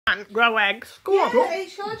can't grow eggs. Go on. Yeah, it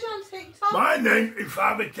showed you on TikTok. My name is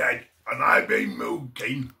Father Ted, and I've been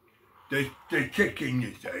milking the chicken,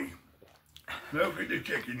 you see. Milking the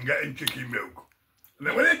chicken, getting chicken milk. And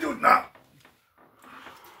then when I do that,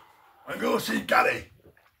 I go see Gary.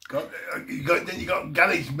 Then you got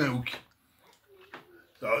Gary's milk.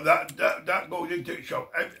 So that goes into the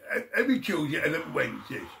shop every Tuesday and every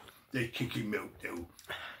Wednesday. There's chicken milk too.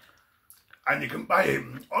 And you can buy it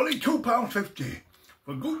only £2.50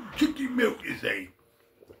 for good chicken milk, you see.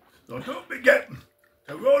 So don't forget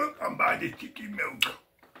to roll up and buy the chicken milk.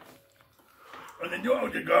 And then you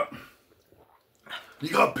also got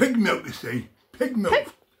pig milk, you see. Pig milk.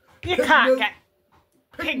 You can't get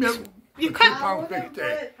pig milk. You can't.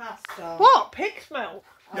 £2.50. What? Pig's milk?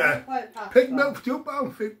 Yeah. Pig milk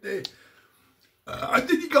 £2.50. And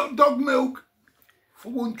then you got dog milk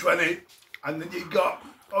for £1.20. And then you got,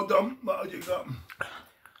 hold on, what have you got?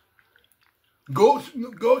 Goat's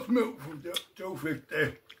milk for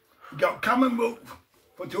 £2.50. You got camel milk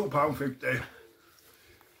for £2.50.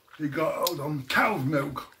 You got, hold on, cow's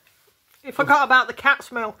milk. You forgot about the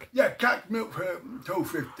cat's milk. Yeah, cat's milk for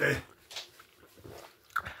 £2.50.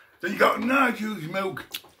 Then you got Naju's milk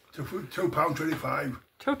for £2.25.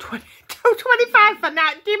 £2.25 for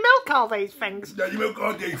that. Do you milk all these things? Yeah, you milk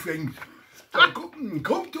all these things. So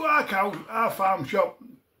come to our farm shop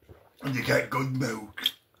and you get good milk.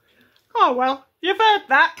 Oh, well, you've heard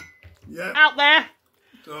that. Yeah. Out there.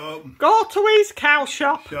 So, go to his cow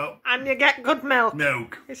shop and you get good milk.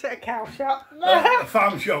 Milk. Is it a cow shop? A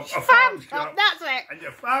farm shop. A farm shop. That's it. And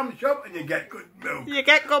you farm shop and you get good milk. You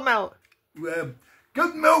get good milk.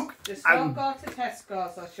 Good milk. Just don't go to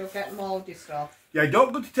Tesco's or she'll get mouldy stuff. Yeah,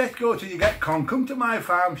 don't go to Tesco till you get con. Come to my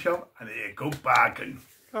farm shop and it's a good bargain.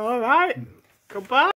 All right. Goodbye.